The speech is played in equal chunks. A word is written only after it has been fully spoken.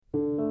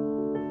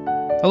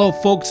Hello,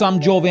 folks. I'm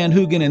Joel Van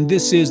Hoogen, and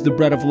this is The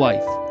Bread of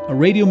Life, a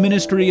radio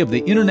ministry of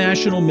the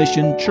International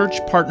Mission Church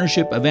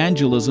Partnership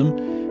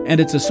Evangelism and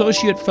its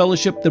associate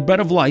fellowship, The Bread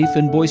of Life,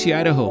 in Boise,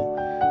 Idaho.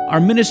 Our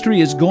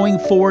ministry is going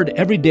forward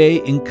every day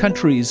in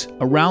countries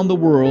around the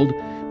world.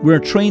 We're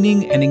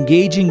training and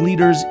engaging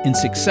leaders in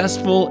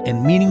successful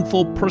and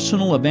meaningful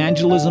personal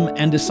evangelism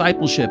and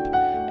discipleship,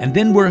 and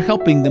then we're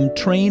helping them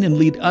train and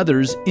lead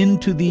others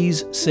into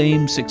these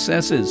same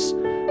successes,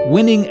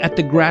 winning at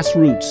the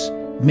grassroots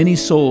many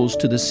souls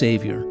to the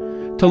Savior.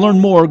 To learn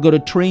more, go to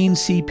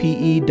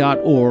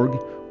traincpe.org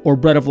or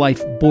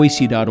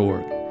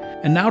breadoflifeboise.org.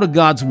 And now to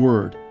God's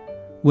Word.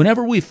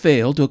 Whenever we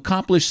fail to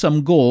accomplish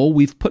some goal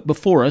we've put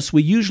before us,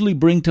 we usually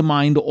bring to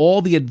mind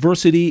all the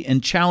adversity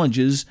and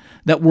challenges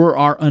that were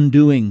our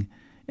undoing.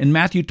 In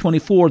Matthew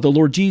 24, the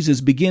Lord Jesus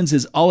begins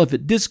his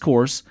Olivet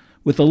Discourse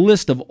with a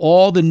list of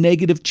all the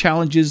negative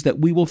challenges that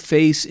we will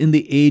face in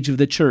the age of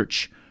the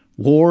church: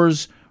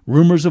 wars,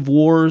 rumors of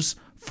wars,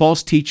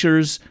 false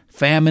teachers,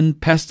 famine,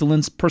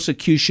 pestilence,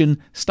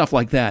 persecution, stuff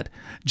like that.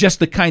 Just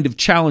the kind of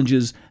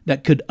challenges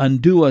that could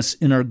undo us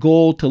in our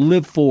goal to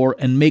live for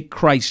and make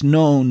Christ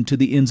known to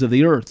the ends of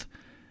the earth.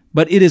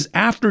 But it is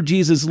after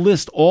Jesus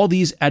lists all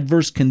these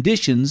adverse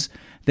conditions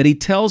that he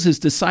tells his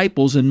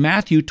disciples in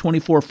Matthew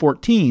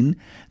 24:14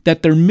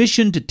 that their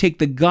mission to take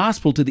the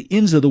gospel to the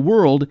ends of the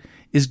world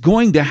is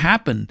going to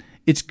happen.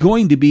 It's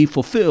going to be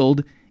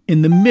fulfilled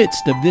in the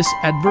midst of this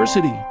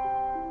adversity.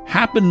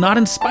 Happen not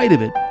in spite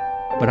of it,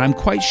 but I'm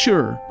quite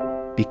sure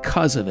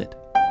because of it.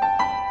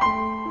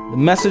 The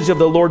message of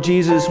the Lord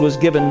Jesus was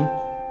given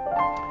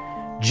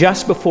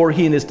just before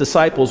he and his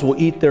disciples will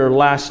eat their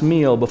last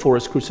meal before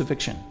his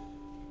crucifixion.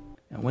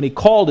 And when he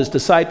called his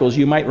disciples,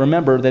 you might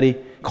remember that he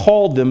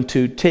called them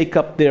to take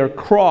up their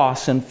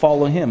cross and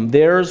follow him.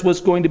 Theirs was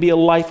going to be a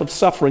life of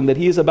suffering that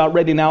he is about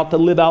ready now to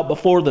live out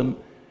before them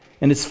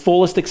in its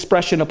fullest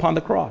expression upon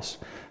the cross.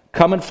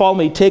 Come and follow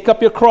me. Take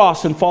up your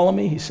cross and follow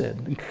me, he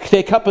said.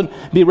 Take up and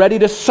be ready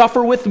to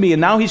suffer with me.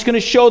 And now he's going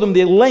to show them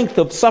the length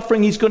of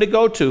suffering he's going to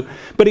go to.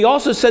 But he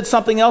also said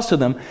something else to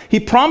them. He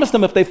promised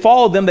them if they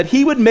followed them that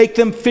he would make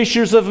them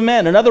fishers of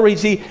men. In other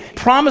words, he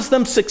promised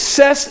them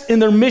success in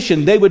their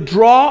mission. They would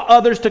draw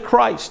others to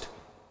Christ.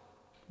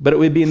 But it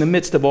would be in the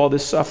midst of all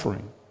this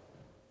suffering.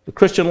 The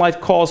Christian life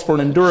calls for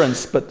an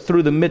endurance, but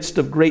through the midst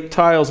of great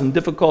trials and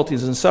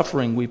difficulties and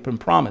suffering, we've been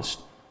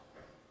promised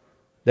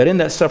that in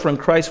that suffering,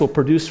 Christ will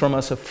produce from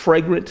us a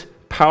fragrant,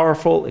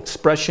 powerful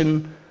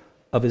expression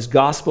of his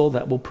gospel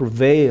that will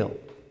prevail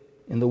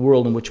in the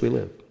world in which we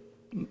live.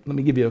 Let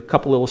me give you a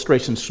couple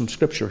illustrations from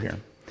Scripture here.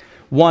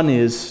 One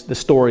is the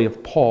story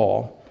of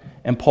Paul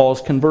and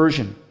Paul's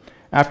conversion.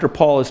 After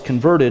Paul is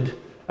converted,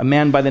 a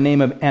man by the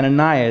name of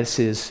Ananias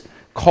is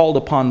called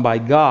upon by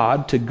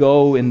God to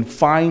go and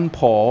find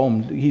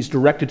Paul. He's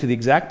directed to the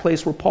exact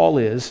place where Paul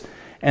is,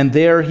 and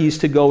there he's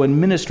to go and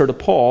minister to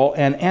Paul.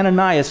 And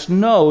Ananias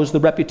knows the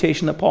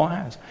reputation that Paul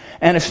has.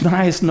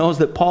 Ananias knows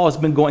that Paul has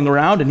been going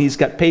around and he's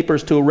got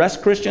papers to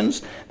arrest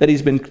Christians, that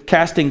he's been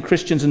casting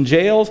Christians in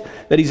jails,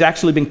 that he's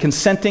actually been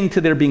consenting to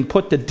their being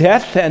put to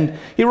death. And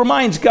he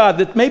reminds God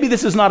that maybe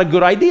this is not a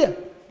good idea.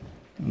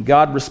 And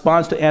God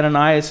responds to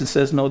Ananias and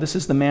says, no, this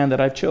is the man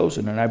that I've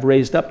chosen and I've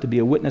raised up to be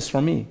a witness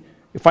for me.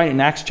 You find it in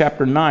Acts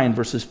chapter 9,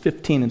 verses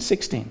 15 and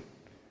 16.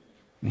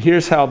 And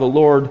here's how the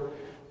Lord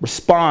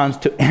responds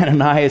to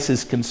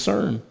Ananias'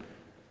 concern.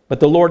 But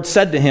the Lord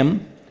said to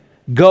him,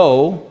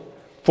 go,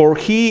 for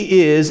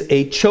he is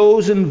a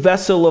chosen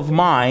vessel of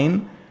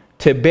mine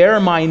to bear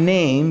my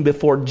name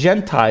before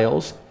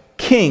Gentiles,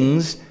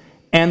 kings,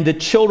 and the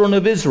children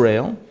of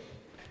Israel.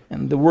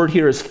 And the word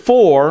here is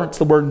for, it's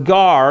the word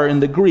gar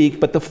in the Greek,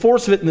 but the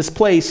force of it in this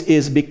place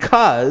is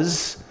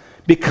because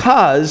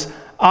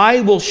I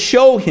will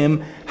show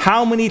him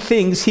how many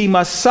things he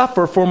must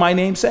suffer for my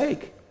name's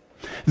sake.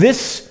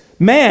 This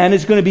man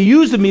is going to be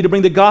used of me to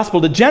bring the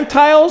gospel to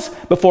Gentiles,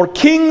 before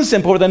kings,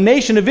 and before the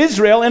nation of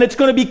Israel, and it's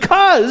going to be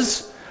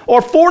because,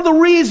 or for the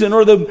reason,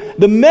 or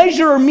the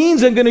measure or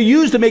means I'm going to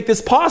use to make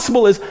this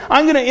possible is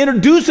I'm going to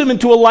introduce him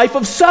into a life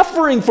of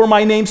suffering for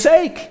my name's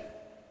sake.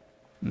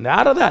 And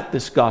out of that,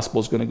 this gospel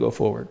is going to go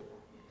forward.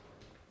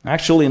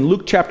 Actually, in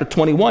Luke chapter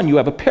 21, you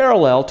have a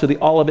parallel to the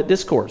Olivet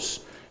Discourse.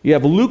 You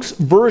have Luke's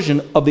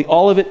version of the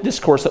Olivet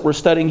Discourse that we're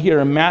studying here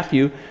in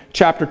Matthew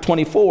chapter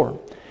 24.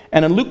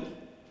 And in Luke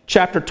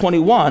chapter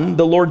 21,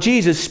 the Lord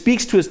Jesus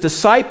speaks to his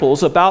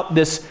disciples about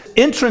this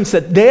entrance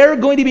that they're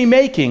going to be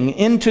making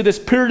into this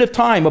period of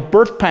time of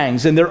birth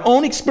pangs and their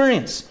own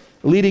experience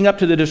leading up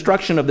to the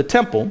destruction of the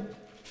temple.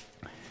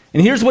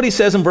 And here's what he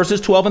says in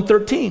verses 12 and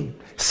 13.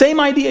 Same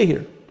idea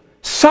here.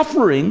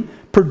 Suffering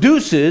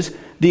produces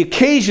the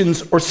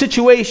occasions or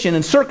situation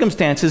and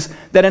circumstances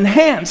that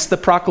enhance the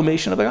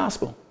proclamation of the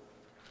gospel.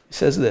 He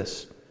says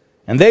this,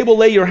 and they will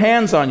lay your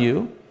hands on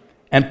you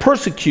and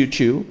persecute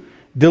you,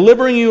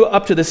 delivering you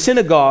up to the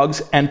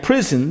synagogues and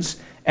prisons,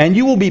 and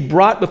you will be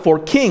brought before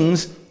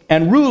kings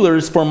and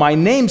rulers for my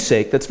name's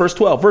sake. That's verse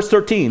 12. Verse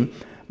 13.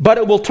 But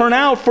it will turn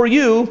out for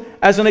you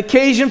as an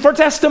occasion for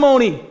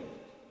testimony.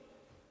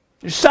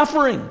 You're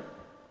suffering,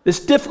 this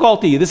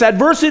difficulty, this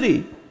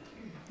adversity.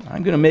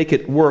 I'm going to make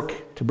it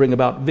work to bring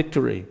about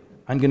victory.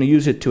 I'm going to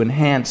use it to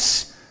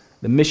enhance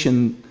the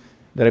mission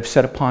that I've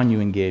set upon you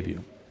and gave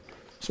you.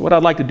 So what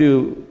I'd like to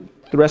do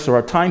the rest of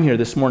our time here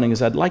this morning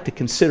is I'd like to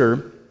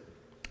consider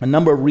a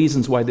number of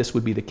reasons why this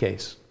would be the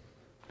case.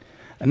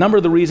 A number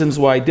of the reasons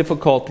why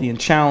difficulty and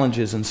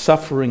challenges and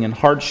suffering and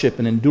hardship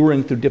and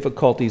enduring through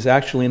difficulties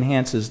actually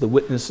enhances the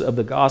witness of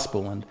the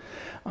gospel. And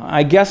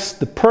I guess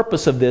the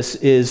purpose of this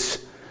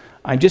is,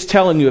 I'm just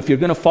telling you, if you're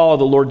going to follow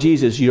the Lord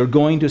Jesus, you're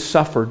going to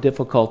suffer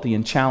difficulty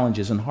and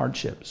challenges and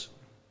hardships.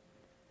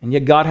 And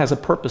yet God has a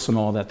purpose in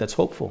all that that's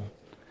hopeful.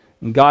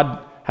 And God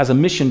has a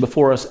mission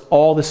before us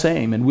all the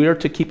same, and we're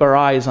to keep our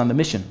eyes on the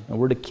mission. And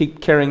we're to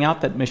keep carrying out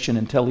that mission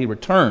until He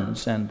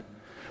returns. And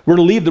we're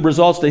to leave the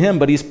results to Him,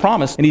 but He's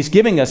promised, and He's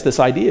giving us this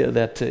idea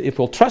that if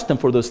we'll trust Him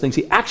for those things,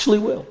 He actually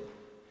will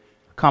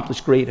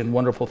accomplish great and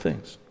wonderful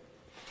things.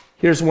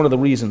 Here's one of the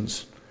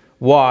reasons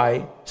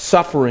why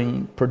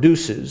suffering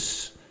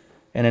produces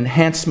an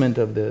enhancement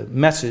of the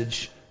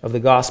message of the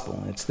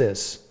gospel. It's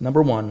this.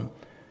 Number one,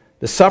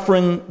 the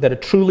suffering that a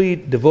truly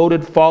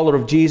devoted follower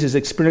of Jesus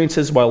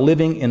experiences while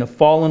living in a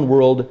fallen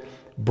world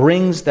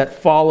brings that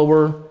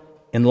follower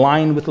in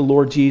line with the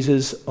Lord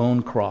Jesus'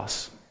 own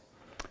cross.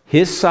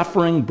 His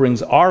suffering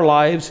brings our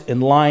lives in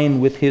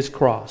line with His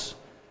cross.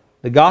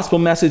 The gospel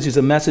message is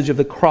a message of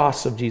the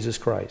cross of Jesus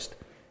Christ.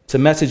 It's a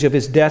message of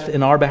His death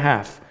in our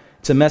behalf.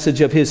 It's a message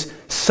of His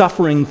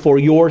suffering for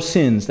your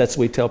sins. That's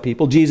what we tell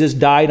people. Jesus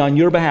died on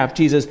your behalf.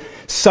 Jesus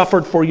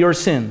suffered for your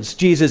sins.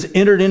 Jesus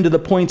entered into the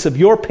points of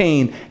your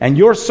pain and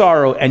your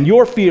sorrow and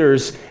your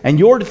fears and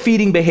your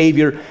defeating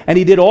behavior. And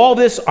He did all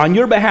this on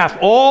your behalf.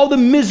 All the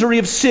misery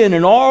of sin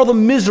and all the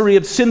misery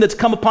of sin that's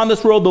come upon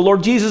this world, the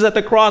Lord Jesus at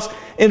the cross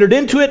entered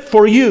into it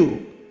for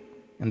you.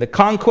 And the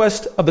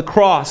conquest of the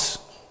cross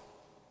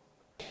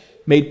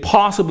made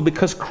possible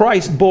because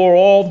Christ bore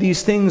all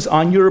these things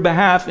on your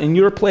behalf in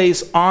your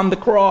place on the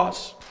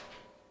cross.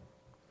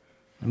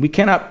 And we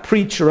cannot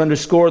preach or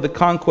underscore the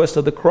conquest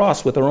of the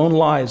cross with our own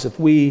lives if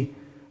we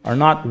are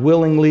not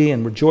willingly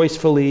and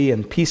rejoicefully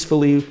and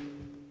peacefully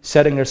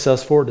setting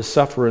ourselves forward to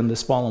suffer in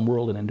this fallen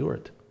world and endure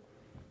it.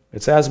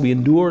 It's as we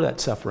endure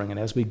that suffering and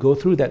as we go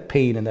through that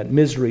pain and that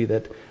misery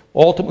that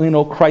ultimately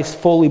Christ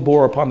fully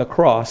bore upon the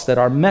cross that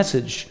our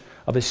message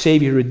of a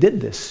Savior who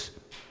did this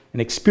and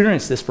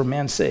experience this for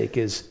man's sake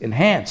is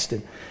enhanced.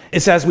 And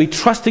it's as we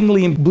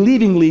trustingly and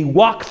believingly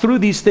walk through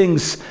these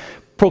things,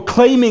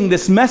 proclaiming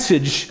this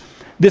message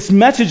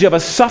of a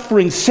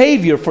suffering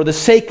Savior for the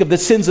sake of the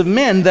sins of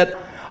men, that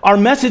our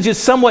message is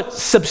somewhat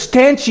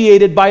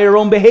substantiated by our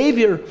own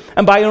behavior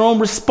and by our own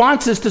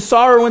responses to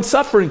sorrow and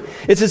suffering.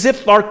 It's as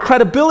if our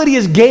credibility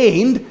is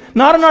gained,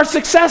 not in our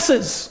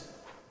successes.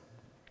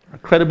 Our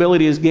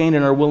credibility is gained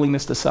in our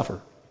willingness to suffer.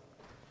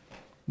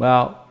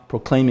 Well,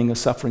 proclaiming a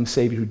suffering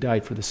Savior who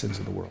died for the sins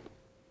of the world.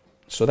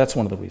 So that's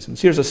one of the reasons.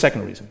 Here's a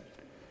second reason.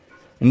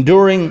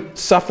 Enduring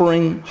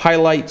suffering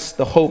highlights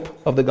the hope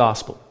of the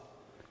gospel.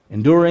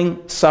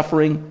 Enduring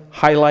suffering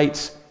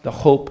highlights the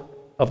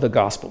hope of the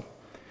gospel.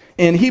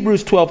 In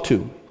Hebrews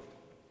 12:2,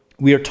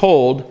 we are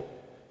told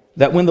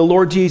that when the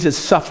Lord Jesus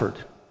suffered,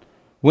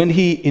 when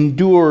He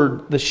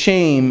endured the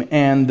shame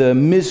and the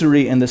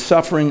misery and the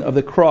suffering of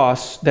the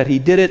cross, that He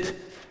did it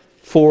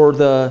for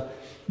the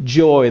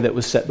joy that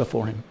was set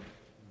before Him.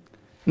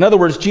 In other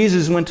words,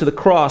 Jesus went to the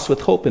cross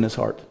with hope in His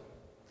heart.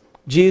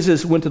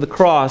 Jesus went to the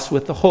cross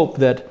with the hope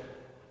that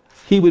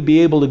He would be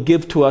able to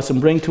give to us and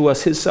bring to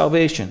us His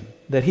salvation,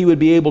 that He would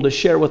be able to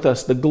share with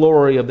us the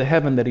glory of the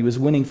heaven that He was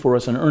winning for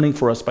us and earning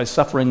for us by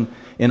suffering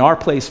in our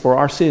place for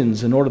our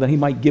sins, in order that He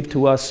might give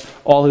to us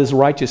all His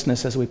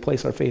righteousness as we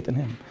place our faith in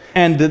Him.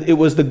 And that it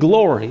was the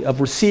glory of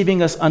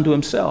receiving us unto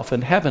Himself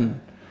in heaven,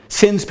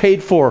 sins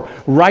paid for,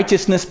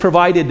 righteousness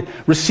provided,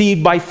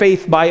 received by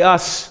faith by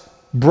us,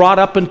 brought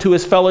up into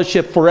His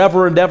fellowship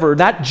forever and ever.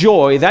 That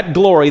joy, that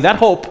glory, that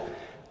hope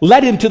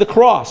led Him to the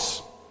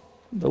cross.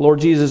 The Lord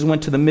Jesus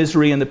went to the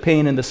misery and the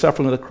pain and the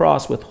suffering of the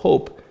cross with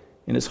hope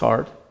in His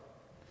heart.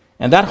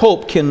 And that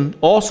hope can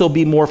also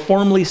be more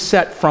firmly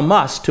set from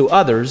us to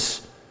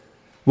others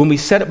when we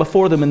set it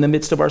before them in the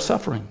midst of our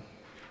suffering.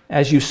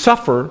 As you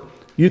suffer,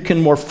 you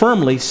can more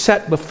firmly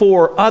set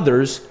before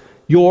others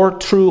your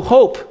true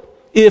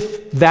hope,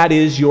 if that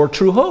is your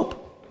true hope.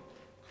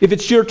 If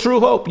it's your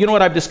true hope. You know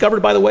what I've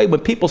discovered, by the way?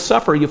 When people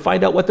suffer, you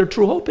find out what their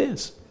true hope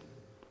is.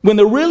 When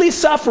they're really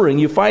suffering,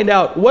 you find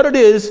out what it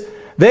is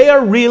they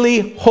are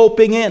really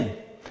hoping in.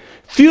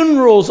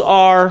 Funerals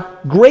are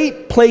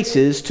great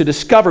places to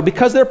discover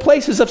because they're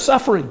places of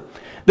suffering.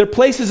 They're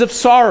places of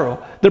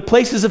sorrow. They're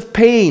places of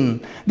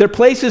pain. They're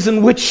places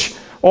in which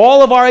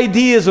all of our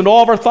ideas and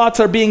all of our thoughts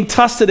are being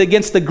tested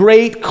against the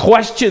great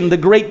question, the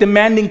great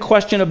demanding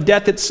question of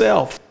death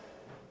itself.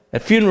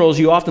 At funerals,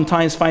 you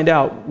oftentimes find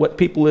out what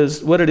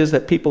it is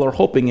that people are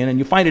hoping in, and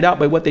you find it out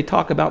by what they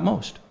talk about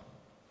most.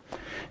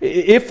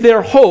 If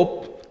their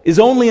hope is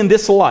only in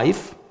this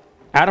life,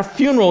 at a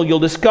funeral you'll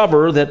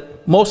discover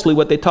that mostly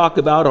what they talk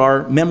about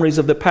are memories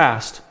of the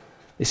past.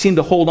 They seem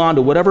to hold on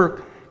to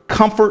whatever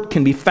comfort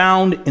can be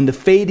found in the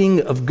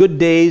fading of good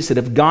days that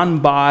have gone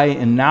by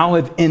and now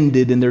have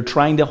ended, and they're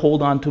trying to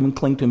hold on to them and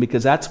cling to them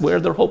because that's where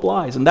their hope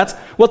lies. And that's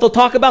what they'll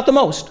talk about the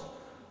most.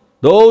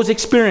 Those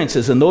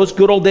experiences and those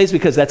good old days,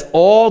 because that's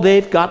all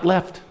they've got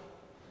left.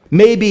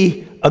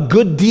 Maybe a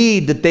good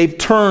deed that they've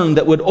turned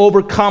that would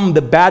overcome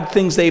the bad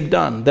things they've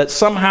done, that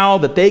somehow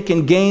that they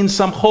can gain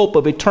some hope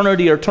of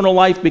eternity or eternal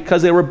life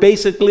because they were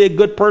basically a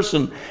good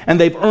person and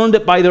they've earned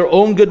it by their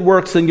own good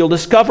works. And you'll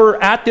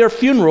discover at their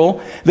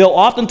funeral, they'll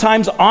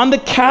oftentimes on the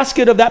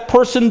casket of that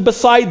person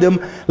beside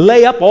them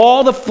lay up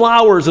all the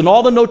flowers and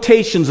all the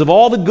notations of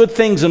all the good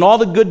things and all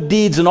the good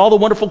deeds and all the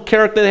wonderful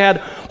character they had,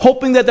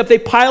 hoping that if they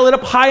pile it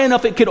up high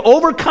enough, it could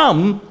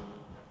overcome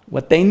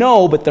what they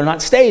know, but they're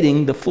not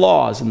stating the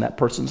flaws in that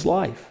person's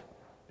life.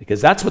 Because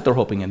that's what they're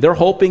hoping in. They're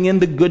hoping in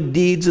the good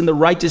deeds and the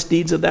righteous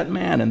deeds of that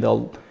man, and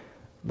they'll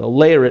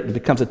layer it, and it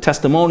becomes a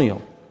testimonial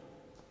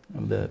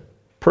of the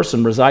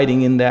person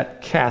residing in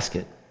that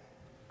casket.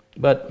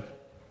 But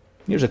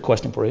here's a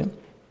question for you.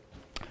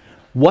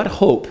 What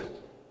hope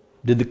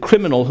did the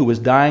criminal who was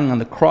dying on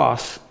the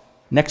cross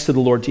next to the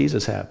Lord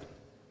Jesus have?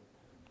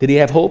 Did he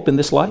have hope in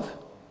this life?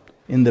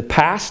 In the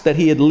past that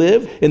he had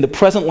lived, in the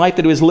present life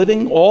that he was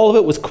living, all of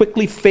it was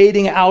quickly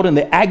fading out in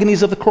the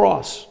agonies of the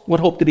cross. What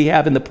hope did he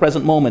have in the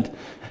present moment?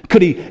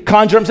 Could he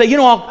conjure up and say,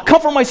 I'll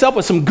comfort myself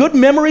with some good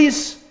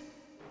memories?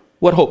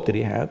 What hope did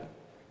he have?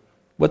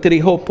 What did he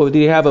hope? What did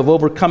he have of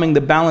overcoming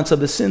the balance of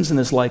the sins in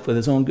his life with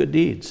his own good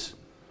deeds?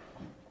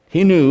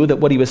 He knew that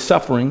what he was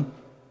suffering,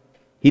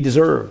 he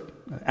deserved.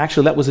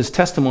 Actually, that was his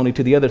testimony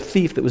to the other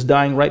thief that was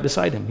dying right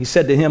beside him. He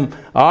said to him,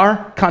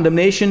 our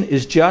condemnation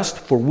is just,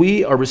 for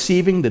we are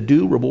receiving the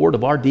due reward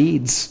of our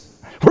deeds.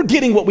 We're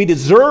getting what we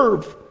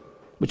deserve,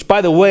 which,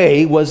 by the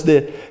way, was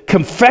the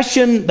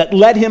confession that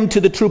led him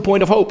to the true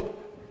point of hope.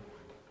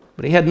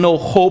 But he had no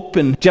hope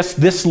in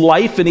just this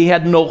life, and he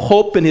had no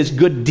hope in his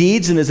good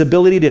deeds and his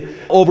ability to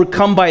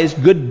overcome by his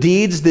good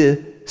deeds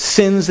the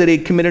sins that he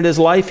had committed in his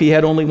life. He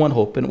had only one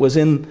hope, and it was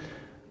in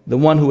the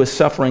one who was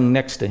suffering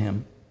next to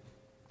him.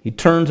 He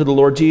turned to the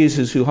Lord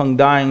Jesus, who hung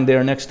dying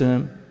there next to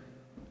him,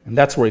 and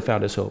that's where he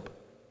found his hope.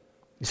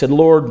 He said,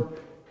 Lord,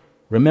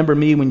 remember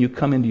me when you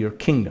come into your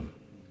kingdom.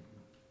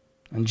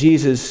 And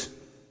Jesus,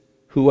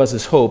 who was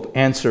his hope,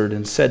 answered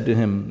and said to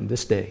him,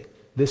 this day,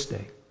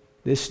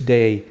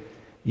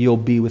 you'll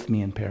be with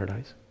me in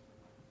paradise.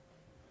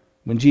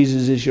 When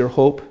Jesus is your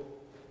hope,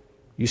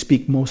 you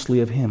speak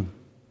mostly of him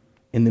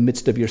in the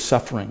midst of your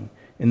suffering,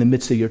 in the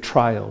midst of your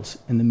trials,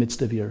 in the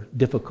midst of your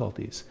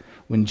difficulties.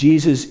 When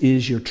Jesus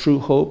is your true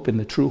hope and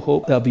the true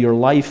hope of your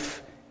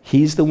life,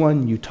 he's the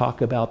one you talk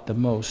about the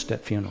most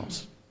at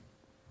funerals.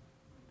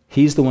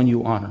 He's the one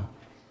you honor.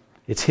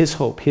 It's his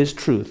hope, his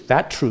truth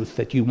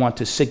that you want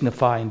to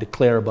signify and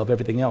declare above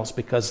everything else,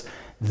 because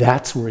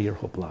that's where your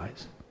hope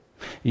lies.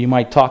 You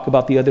might talk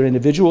about the other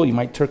individual, you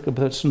might talk about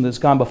the person that's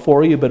gone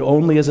before you, but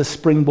only as a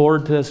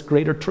springboard to this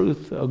greater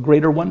truth, a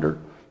greater wonder.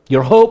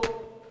 Your hope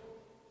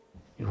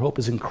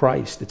is in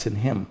Christ, it's in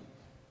him.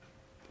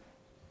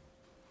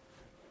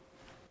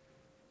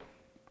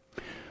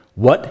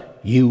 What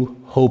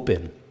you hope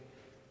in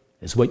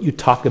is what you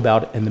talk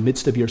about in the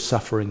midst of your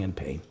suffering and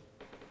pain.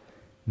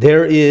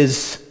 There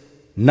is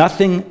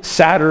nothing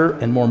sadder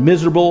and more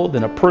miserable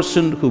than a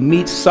person who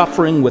meets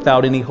suffering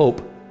without any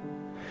hope.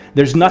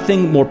 There's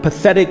nothing more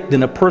pathetic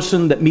than a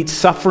person that meets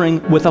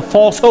suffering with a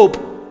false hope.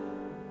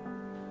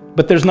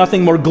 But there's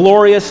nothing more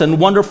glorious and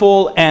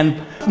wonderful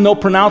and no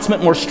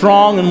pronouncement more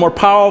strong and more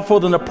powerful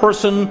than a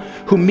person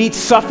who meets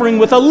suffering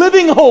with a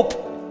living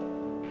hope.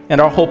 And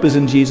our hope is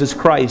in Jesus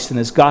Christ and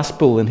his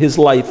gospel and his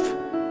life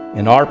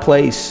in our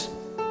place.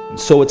 And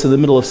so it's in the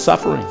middle of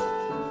suffering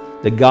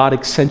that God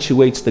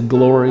accentuates the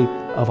glory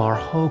of our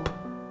hope.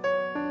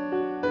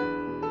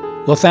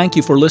 Well, thank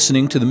you for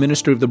listening to the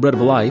Ministry of the Bread of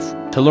Life.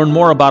 To learn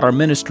more about our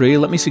ministry,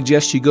 let me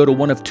suggest you go to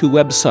one of two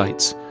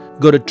websites.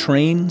 Go to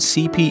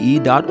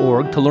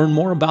traincpe.org to learn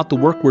more about the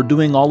work we're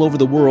doing all over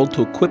the world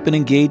to equip and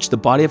engage the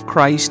body of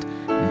Christ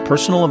in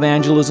personal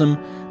evangelism,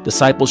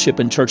 discipleship,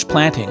 and church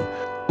planting.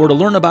 Or to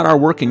learn about our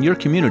work in your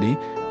community,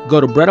 go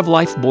to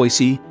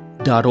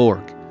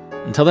breadoflifeboise.org.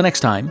 Until the next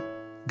time,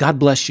 God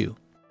bless you.